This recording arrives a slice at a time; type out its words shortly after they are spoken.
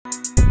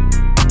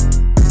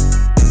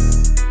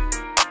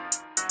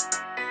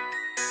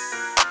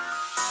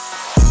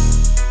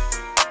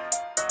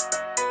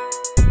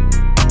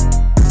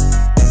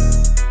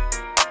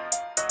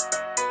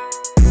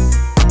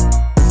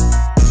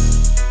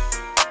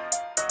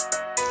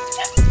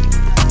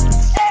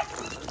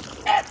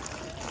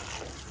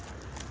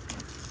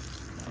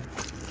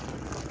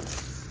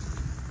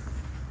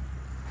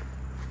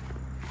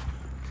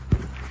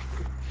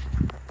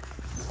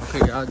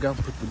got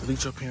to put the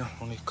bleach up here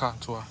on this cotton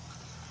until I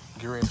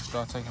get ready to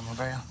start taking my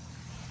bath.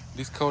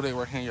 This Kodak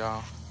right here,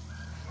 y'all.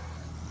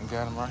 I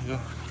got him right here.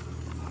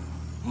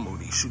 Move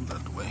these shoes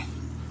out the way.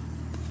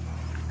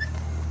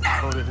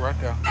 Kodak right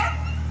there.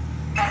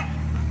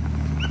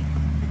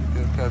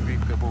 Just gotta be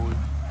careful with it.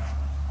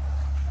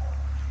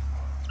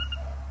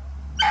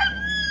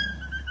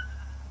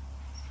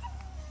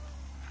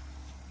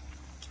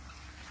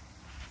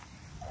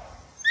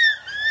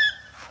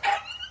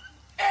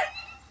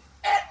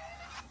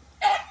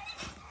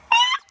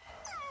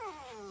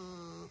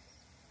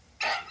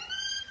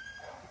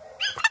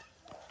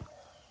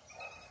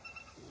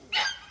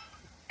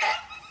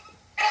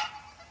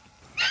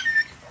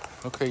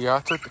 Okay, y'all, I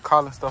took the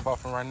collar stuff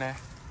off him right now.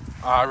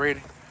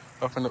 Already.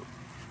 Up in the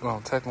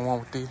taking one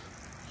with these.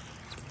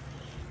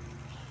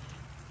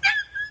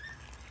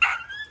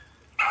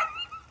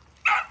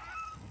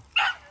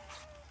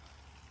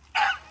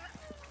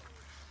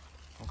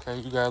 Okay,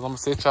 you guys, I'm gonna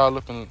set y'all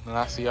up and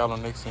I'll see y'all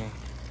on the next scene.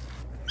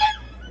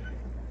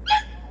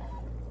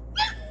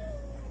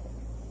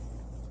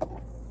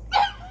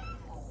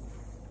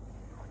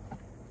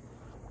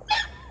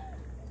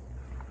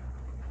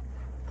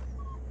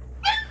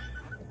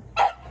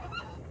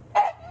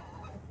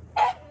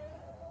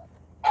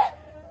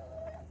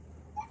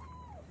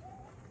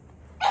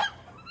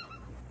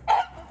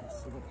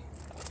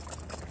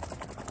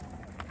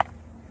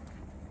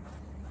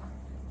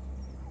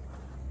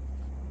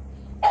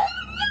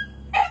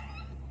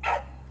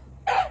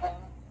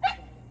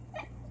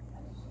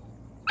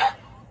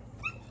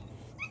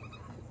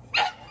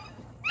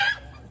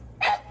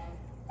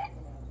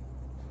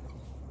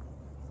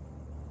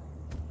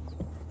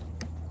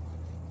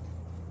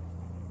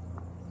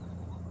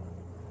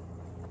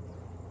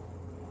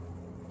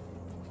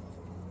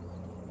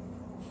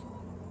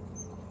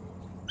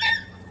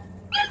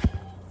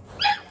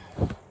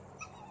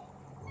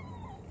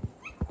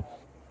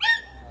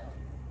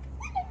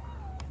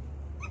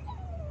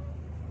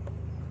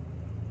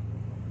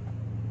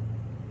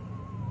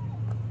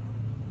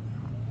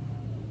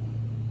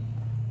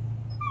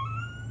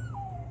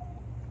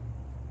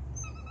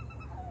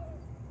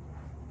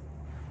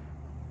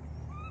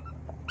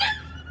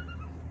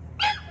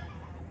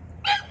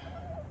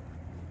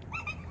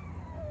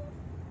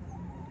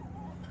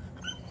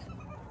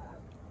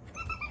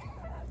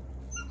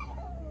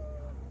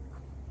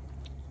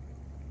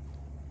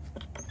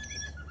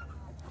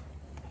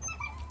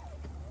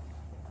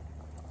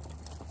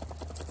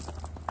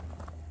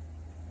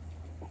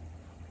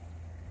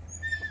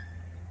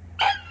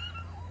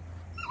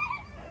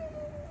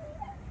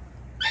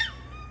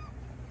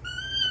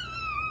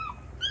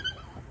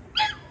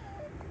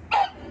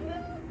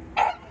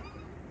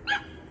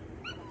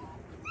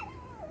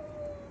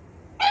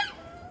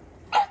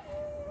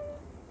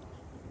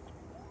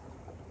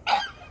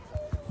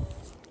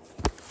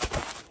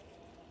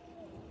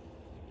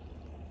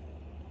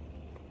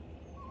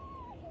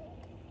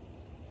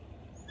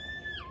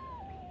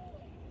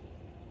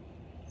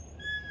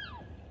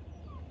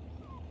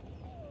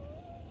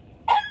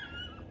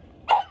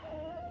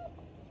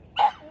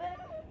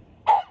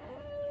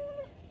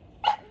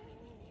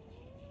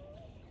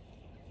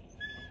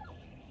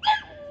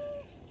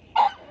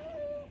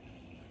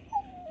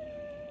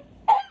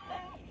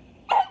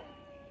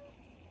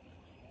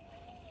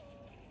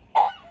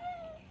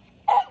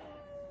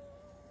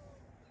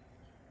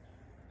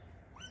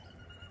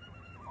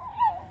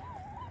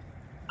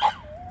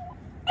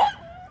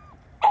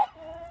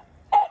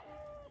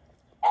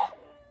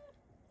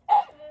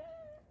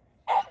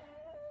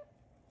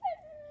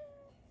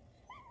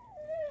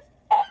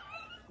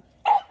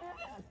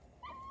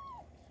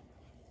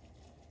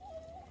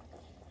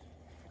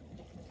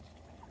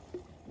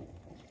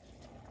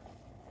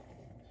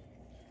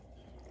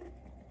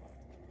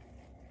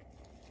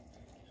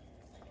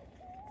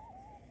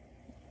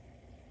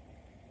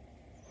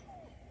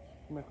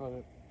 Come here,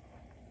 Kodak.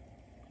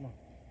 Come on.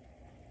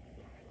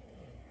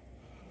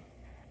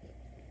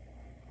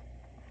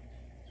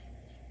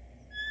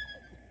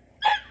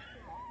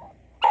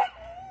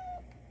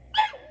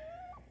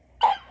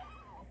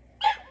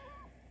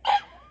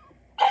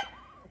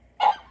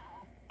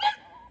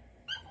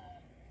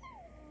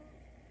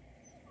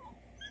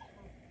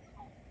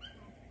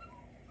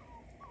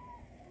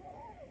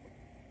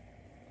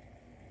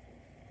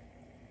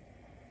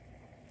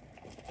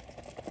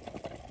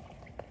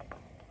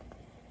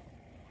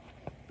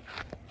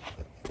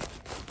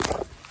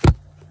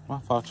 My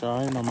fault, y'all.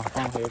 I ain't on my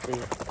phone here for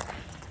you.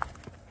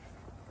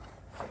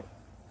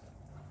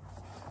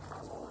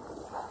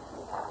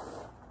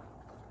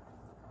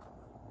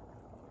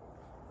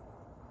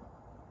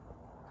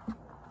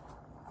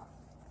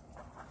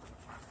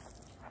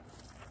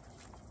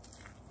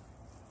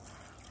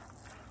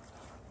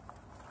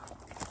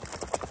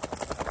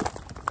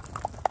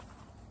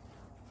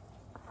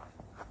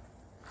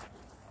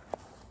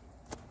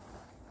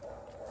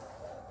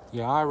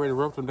 Yeah, I already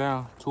roped them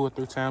down 2 or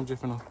 3 times.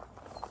 Just finna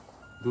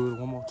do it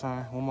one more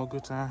time, one more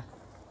good time.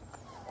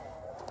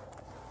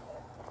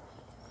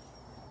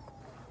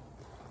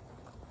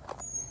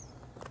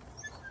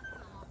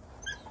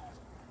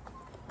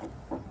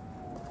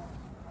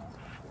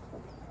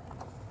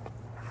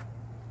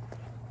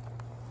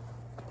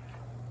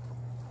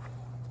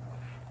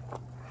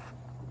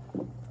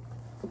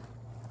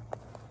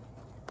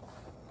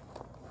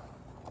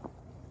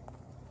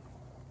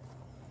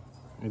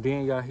 And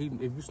then y'all, if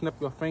you snap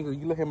your finger,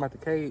 you let him out the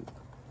cage,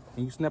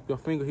 and you snap your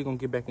finger, he gonna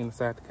get back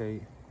inside the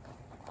cage.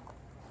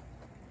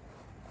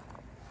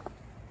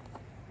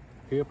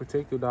 He'll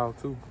protect your dog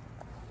too.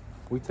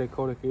 We take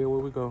Kodak everywhere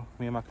we go.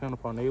 Me and my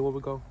counterpart, everywhere we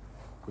go,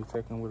 we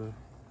take him with us.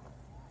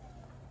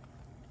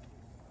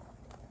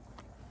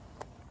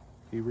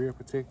 He real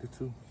protected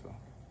too, so.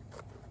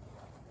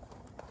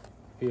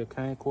 He a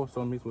cane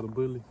corso mixed with a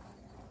bully.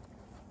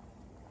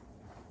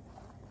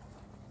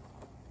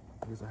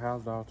 He's a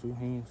house dog too.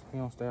 He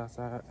don't stay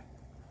outside.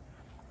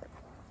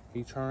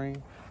 He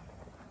trained.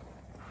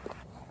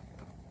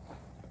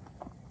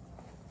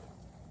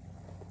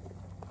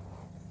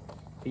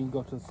 He can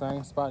go to the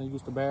same spot and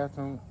use the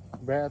bathroom.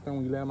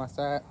 When you let him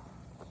outside,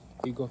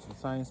 he go to the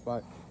same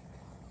spot.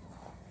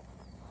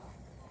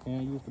 He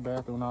can't use the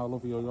bathroom all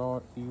over your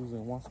yard. He uses it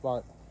in one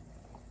spot.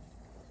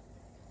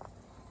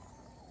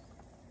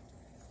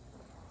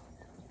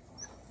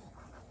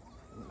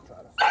 Let me try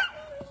to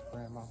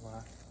spray him off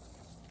while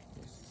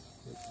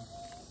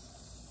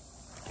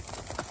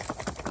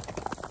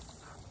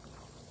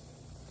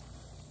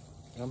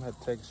I'm gonna have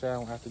to take a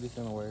shower after this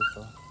anyway,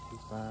 so he's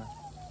fine.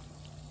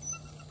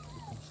 He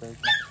can shake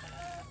him.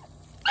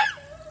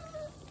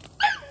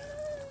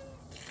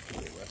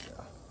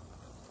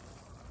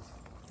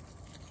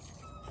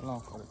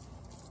 Long cut it.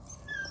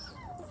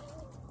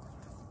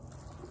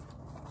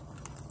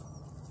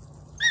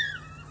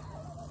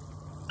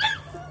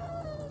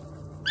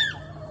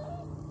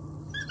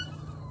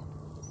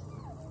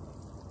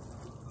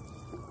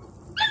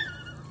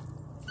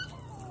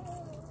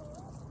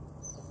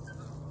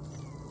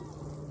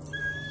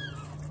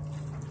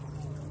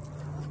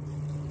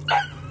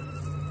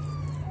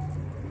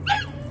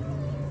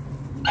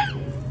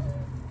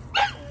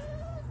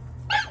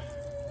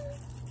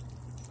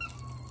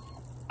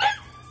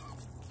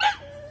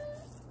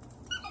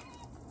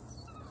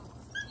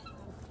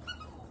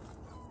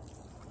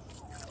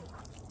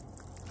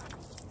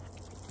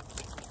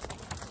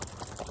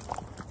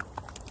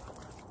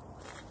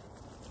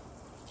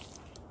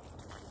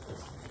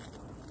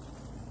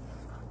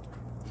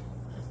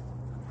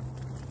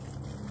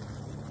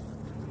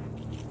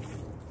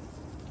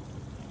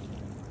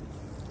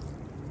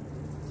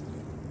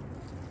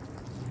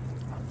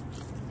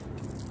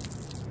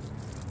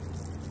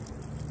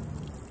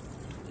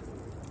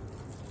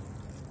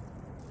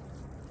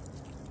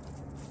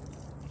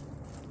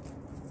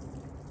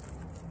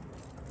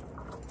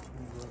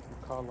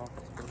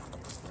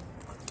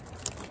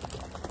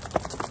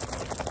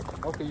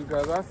 Okay, you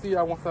guys, I see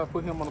y'all once I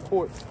put him on the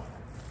porch.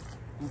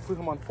 I'm gonna put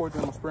him on the porch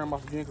and I'm gonna spray him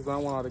off again because I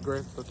don't want all the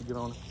grass stuff to get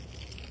on it.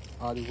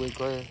 All the wet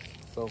grass.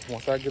 So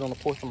once I get on the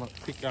porch, I'm gonna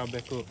pick y'all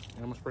back up and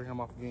I'm gonna spray him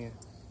off again.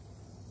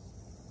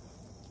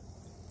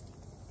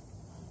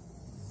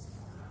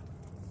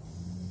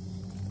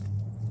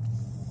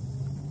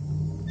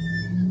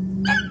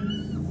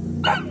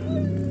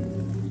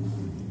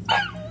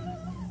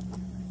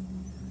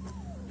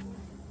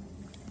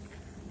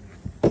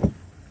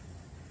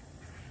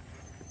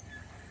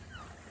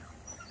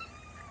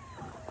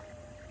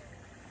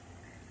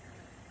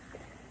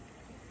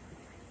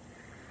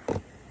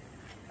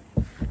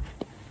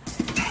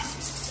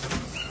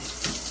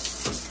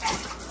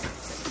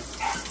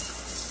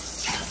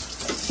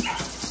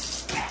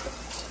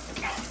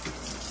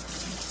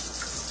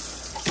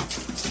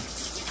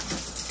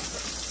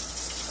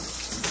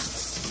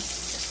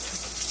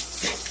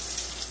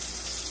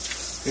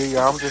 Yeah,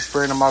 y'all, I'm just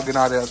spraying him out,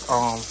 getting all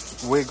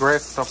that wet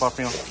grass stuff off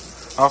him,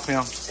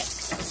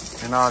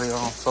 and all the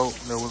soap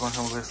that was on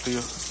him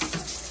still.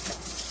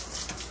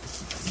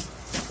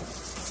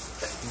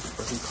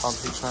 He caught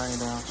his chain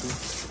down too.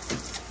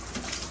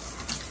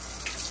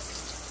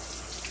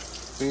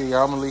 So yeah,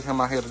 y'all, I'm gonna leave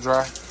him out here to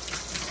dry.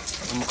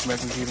 I'm gonna come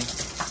back and get him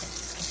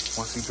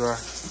once he dry.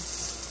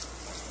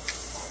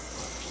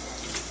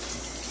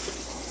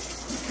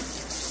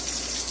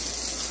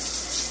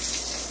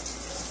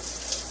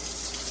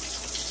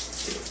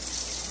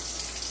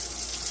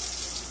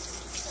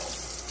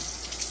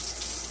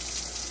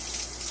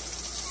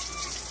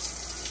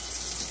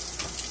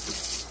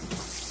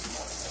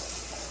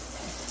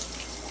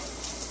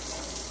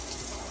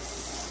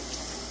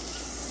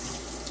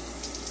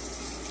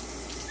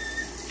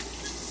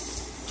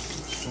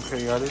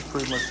 Okay, y'all, this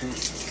pretty much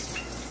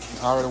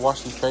it. I already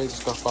washed these cage and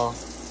stuff off.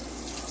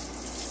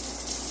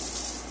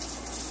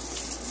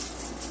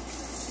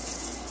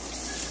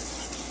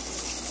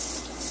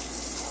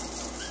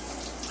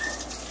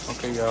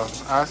 Okay, y'all,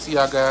 I'll see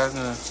y'all guys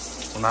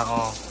when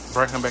I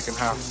bring him back in the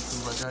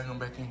house. I got him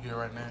back in here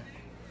right now.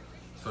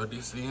 So this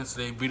is the end of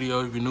today's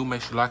video. If you're new,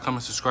 make sure you like,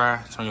 comment,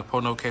 subscribe, turn your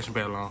post notification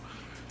bell on,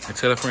 and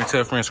tell a friend,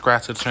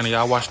 subscribe to the channel.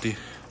 Y'all watch this.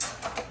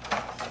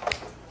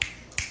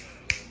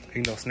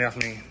 He know snap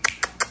me.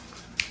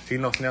 He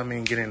know snap me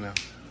and get in there.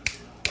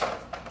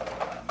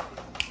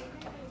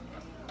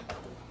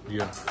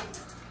 Yeah.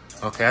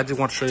 Okay, I just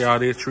want to show y'all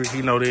this trick.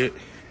 He know that.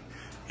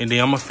 And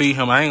then I'm gonna feed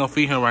him. I ain't gonna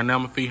feed him right now.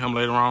 I'm gonna feed him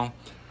later on.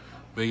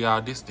 But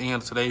y'all, this is the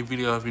end of today's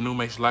video. If you're new,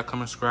 make sure you like,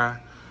 comment,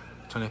 subscribe,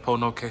 turn that post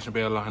notification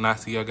bell on, and I'll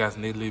see y'all guys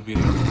in the next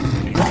video.